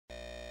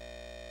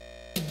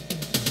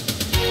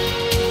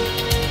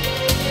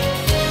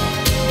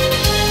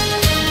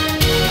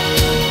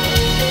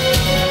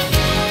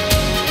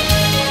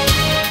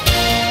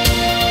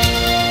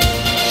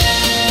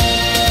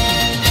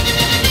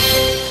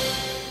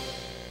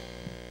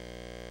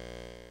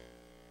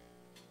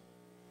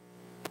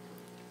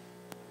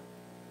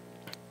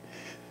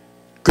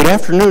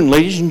afternoon,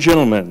 ladies and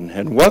gentlemen,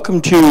 and welcome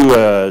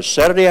to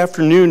Saturday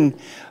afternoon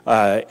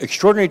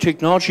Extraordinary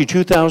Technology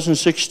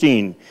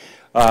 2016.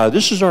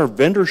 This is our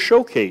vendor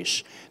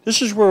showcase.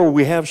 This is where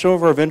we have some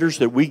of our vendors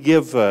that we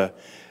give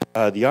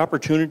the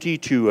opportunity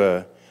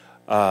to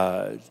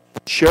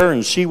share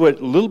and see a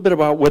little bit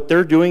about what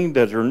they're doing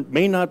that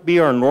may not be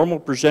our normal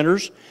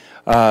presenters,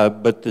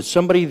 but there's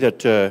somebody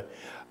that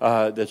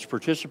that's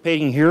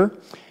participating here.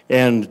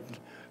 And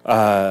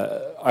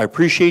I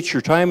appreciate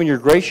your time and your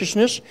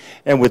graciousness.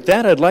 And with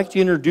that, I'd like to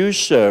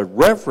introduce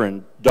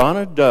Reverend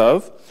Donna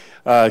Dove.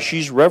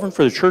 She's Reverend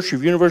for the Church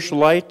of Universal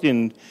Light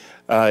and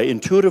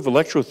intuitive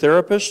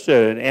electrotherapist,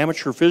 an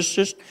amateur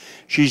physicist.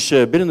 She's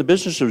been in the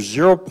business of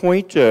Zero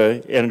Point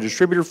and a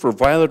distributor for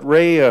violet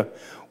ray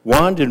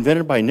wand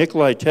invented by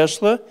Nikola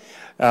Tesla.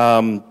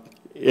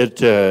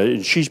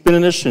 She's been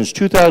in this since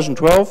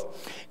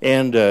 2012,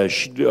 and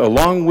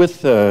along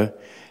with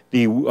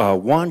the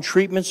wand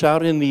treatments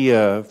out in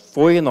the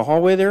foyer in the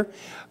hallway there,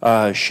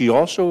 she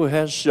also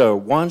has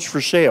wands for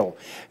sale.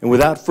 And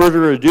without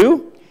further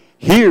ado,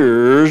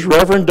 here's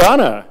Reverend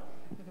Donna.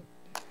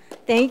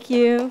 Thank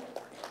you.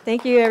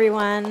 Thank you,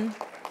 everyone.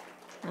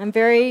 I'm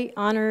very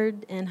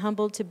honored and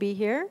humbled to be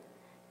here,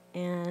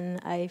 and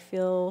I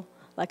feel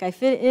like I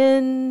fit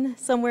in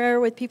somewhere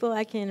with people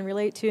I can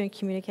relate to and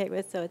communicate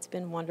with, so it's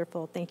been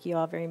wonderful. Thank you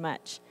all very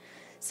much.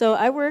 So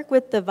I work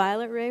with the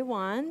violet ray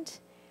wand,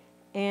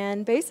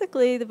 and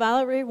basically the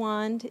violet ray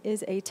wand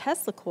is a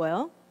Tesla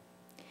coil,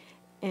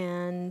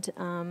 and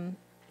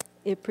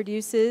it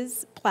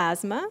produces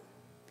plasma,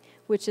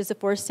 which is a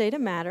fourth state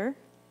of matter.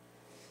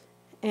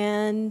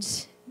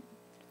 And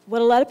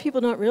what a lot of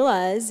people don't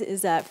realize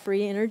is that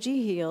free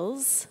energy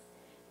heals,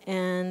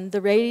 and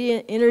the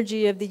radiant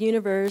energy of the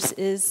universe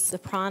is the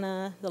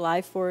prana, the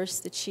life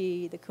force, the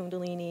chi, the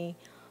kundalini,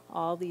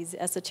 all these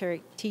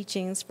esoteric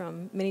teachings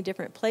from many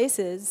different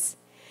places.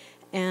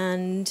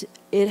 And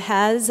it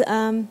has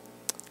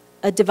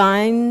a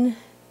divine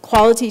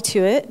quality to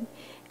it,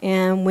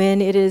 and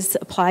when it is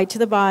applied to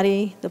the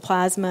body, the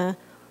plasma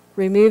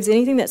removes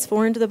anything that's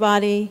foreign to the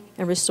body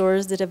and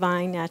restores the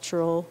divine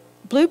natural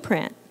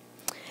blueprint.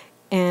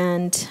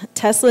 And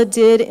Tesla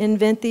did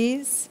invent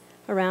these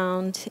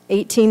around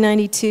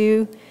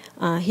 1892.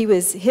 He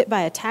was hit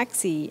by a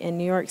taxi in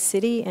New York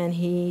City, and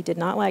he did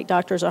not like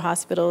doctors or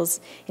hospitals,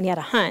 and he had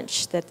a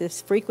hunch that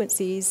these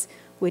frequencies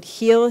would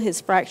heal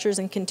his fractures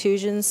and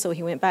contusions, so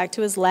he went back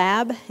to his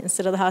lab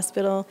instead of the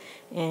hospital,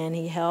 and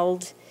he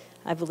held,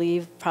 I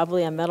believe,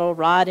 probably a metal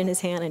rod in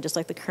his hand, and just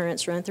like the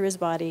currents run through his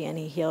body, and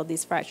he healed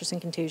these fractures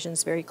and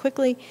contusions very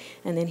quickly.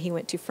 And then he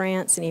went to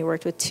France, and he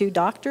worked with two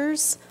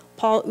doctors,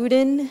 Paul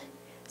Uden.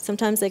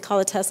 Sometimes they call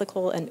a Tesla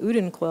coil an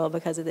Uden coil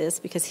because of this,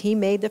 because he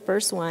made the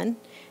first one,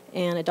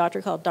 and a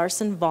doctor called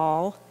Darson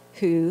Vall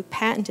who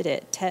patented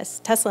it.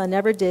 Tesla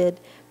never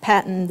did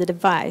patent the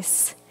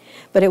device,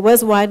 but it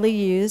was widely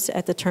used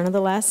at the turn of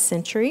the last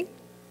century.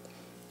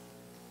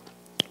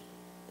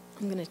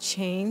 I'm going to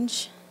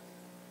change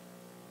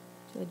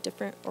to a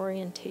different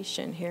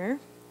orientation here.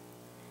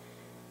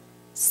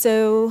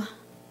 So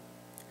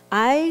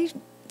I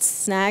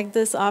snagged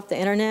this off the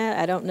internet.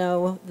 I don't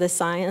know the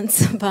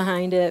science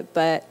behind it,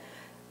 but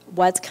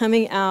what's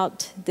coming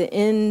out the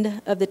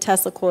end of the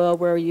Tesla coil,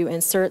 where you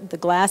insert the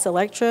glass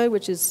electrode,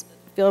 which is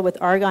filled with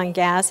argon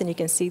gas, and you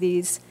can see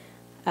these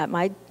at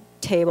my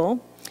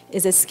table,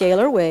 is a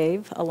scalar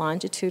wave, a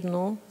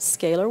longitudinal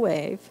scalar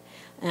wave.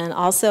 And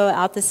also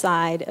out the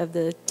side of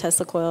the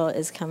Tesla coil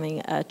is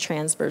coming a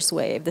transverse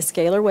wave. The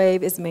scalar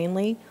wave is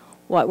mainly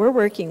what we're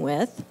working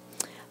with.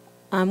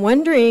 I'm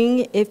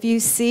wondering if you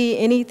see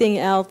anything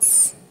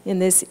else in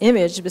this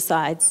image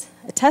besides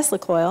a Tesla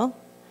coil,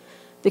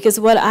 because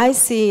what I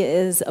see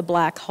is a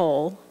black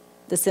hole,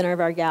 the center of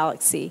our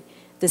galaxy.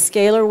 The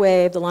scalar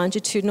wave, the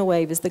longitudinal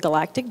wave, is the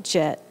galactic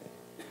jet.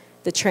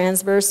 The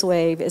transverse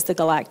wave is the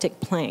galactic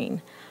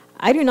plane.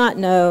 I do not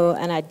know,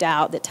 and I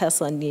doubt that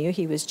Tesla knew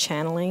he was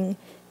channeling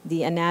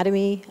the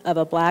anatomy of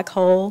a black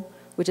hole,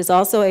 which is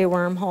also a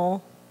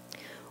wormhole,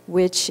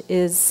 which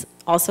is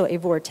also a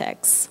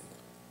vortex,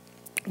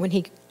 when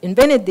he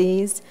invented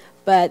these,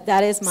 but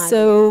that is my...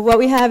 So what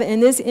we have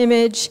in this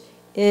image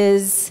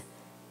is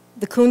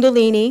the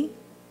kundalini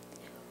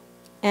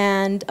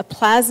and a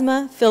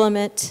plasma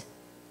filament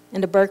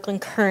and a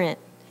Birkeland current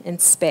in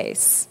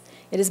space.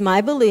 It is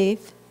my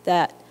belief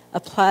that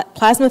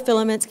plasma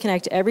filaments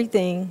connect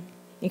everything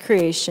in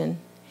creation,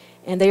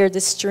 and they are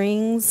the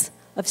strings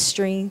of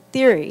string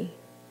theory.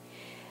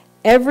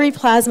 Every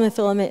plasma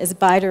filament is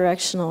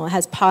bidirectional. It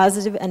has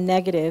positive and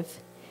negative,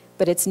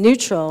 but it's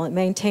neutral. It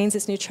maintains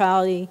its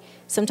neutrality.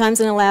 Sometimes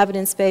in a lab and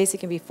in space, it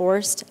can be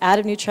forced out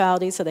of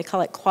neutrality, so they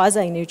call it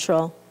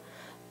quasi-neutral.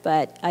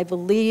 But I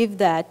believe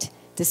that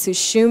the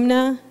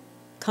Sushumna,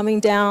 coming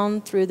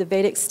down through the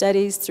Vedic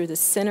studies, through the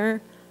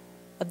center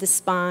of the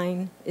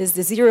spine, is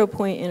the 0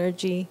 point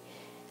energy,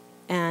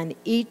 and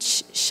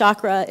each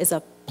chakra is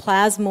a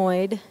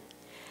plasmoid,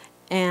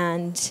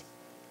 and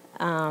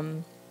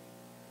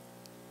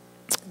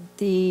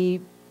the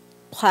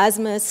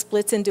plasma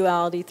splits in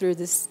duality through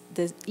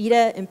the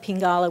Eta and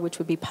Pingala, which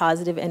would be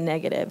positive and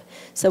negative.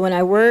 So when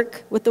I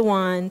work with the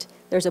wand,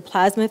 there's a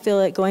plasma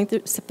filament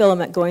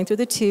going through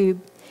the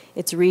tube.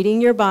 It's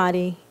reading your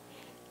body.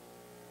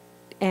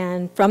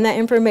 And from that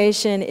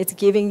information, it's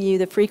giving you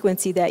the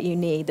frequency that you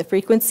need. The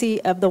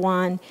frequency of the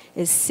wand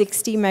is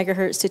 60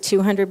 megahertz to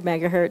 200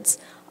 megahertz,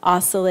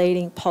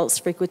 oscillating pulse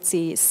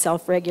frequency,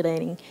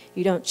 self-regulating.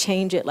 You don't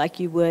change it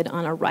like you would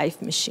on a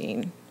Rife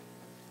machine.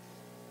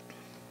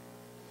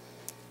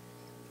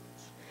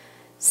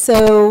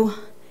 So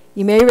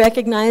you may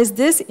recognize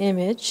this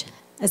image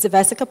as a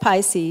Vesica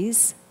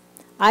Pisces.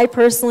 I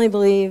personally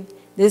believe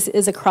this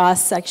is a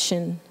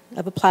cross-section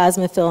of a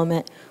plasma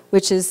filament,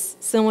 which is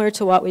similar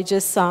to what we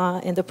just saw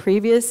in the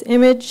previous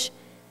image.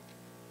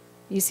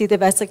 You see the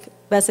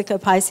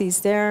Vesica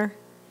Pisces there,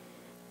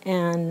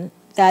 and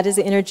that is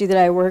the energy that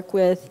I work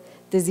with.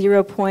 The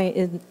 0 point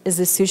is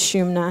the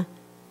Sushumna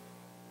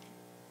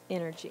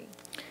energy.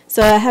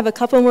 So I have a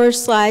couple more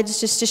slides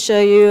just to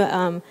show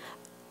you,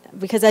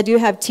 because I do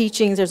have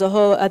teachings. There's a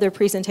whole other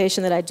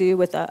presentation that I do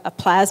with a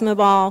plasma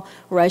ball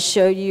where I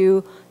show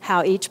you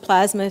how each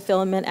plasma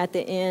filament at the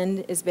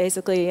end is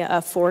basically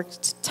a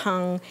forked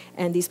tongue,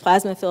 and these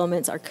plasma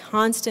filaments are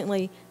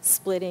constantly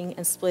splitting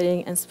and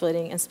splitting and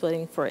splitting and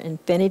splitting for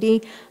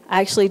infinity.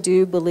 I actually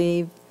do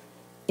believe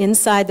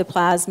inside the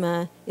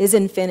plasma is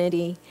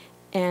infinity,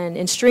 and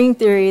in string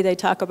theory they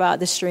talk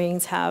about the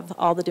strings have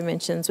all the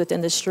dimensions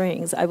within the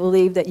strings. I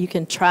believe that you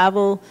can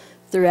travel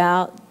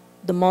throughout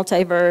the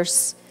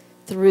multiverse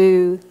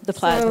through the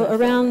plasma. So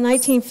around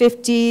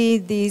 1950,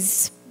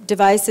 these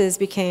devices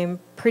became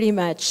pretty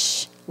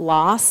much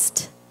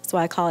lost. That's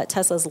why I call it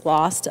Tesla's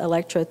lost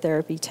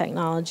electrotherapy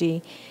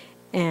technology.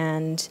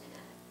 And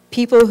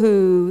people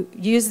who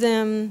used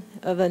them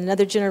of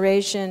another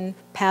generation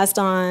passed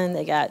on.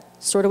 They got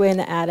stored away in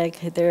the attic.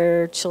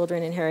 Their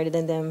children inherited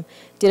them,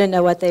 didn't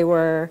know what they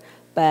were.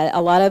 But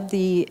a lot of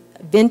the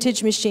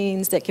vintage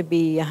machines that could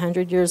be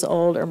 100 years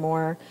old or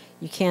more,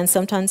 you can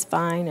sometimes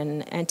find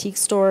in antique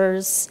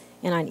stores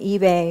and on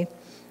eBay.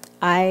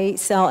 I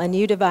sell a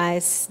new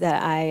device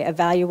that I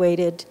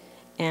evaluated,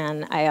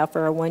 and I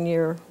offer a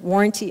 1-year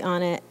warranty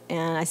on it,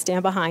 and I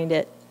stand behind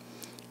it.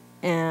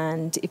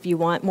 And if you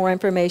want more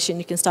information,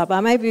 you can stop by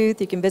my booth.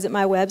 You can visit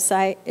my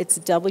website. It's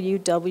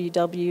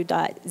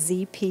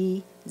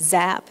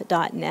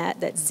www.zpzap.net.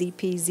 That's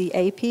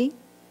ZPZAP.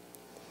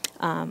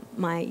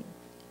 My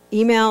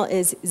email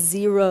is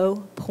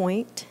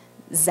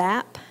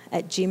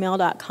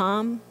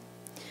 0.zap@gmail.com.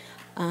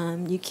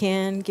 You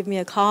can give me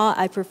a call.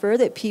 I prefer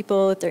that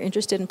people, if they're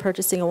interested in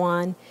purchasing a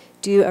wand,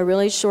 do a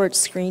really short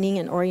screening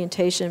and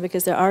orientation,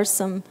 because there are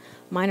some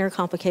minor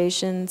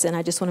complications, and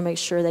I just want to make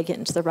sure they get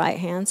into the right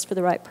hands for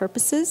the right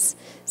purposes.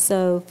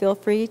 So feel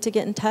free to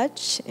get in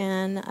touch,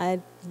 and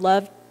I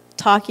love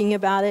talking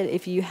about it.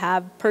 If you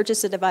have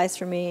purchased a device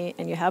from me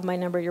and you have my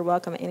number, you're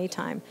welcome at any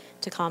time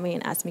to call me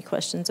and ask me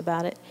questions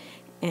about it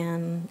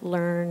and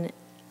learn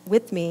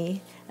with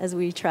me as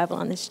we travel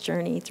on this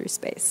journey through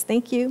space.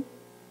 Thank you.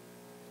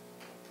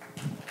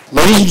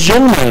 Ladies and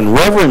gentlemen,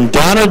 Reverend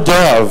Donna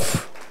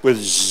Dove with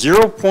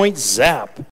 0 Point Zap.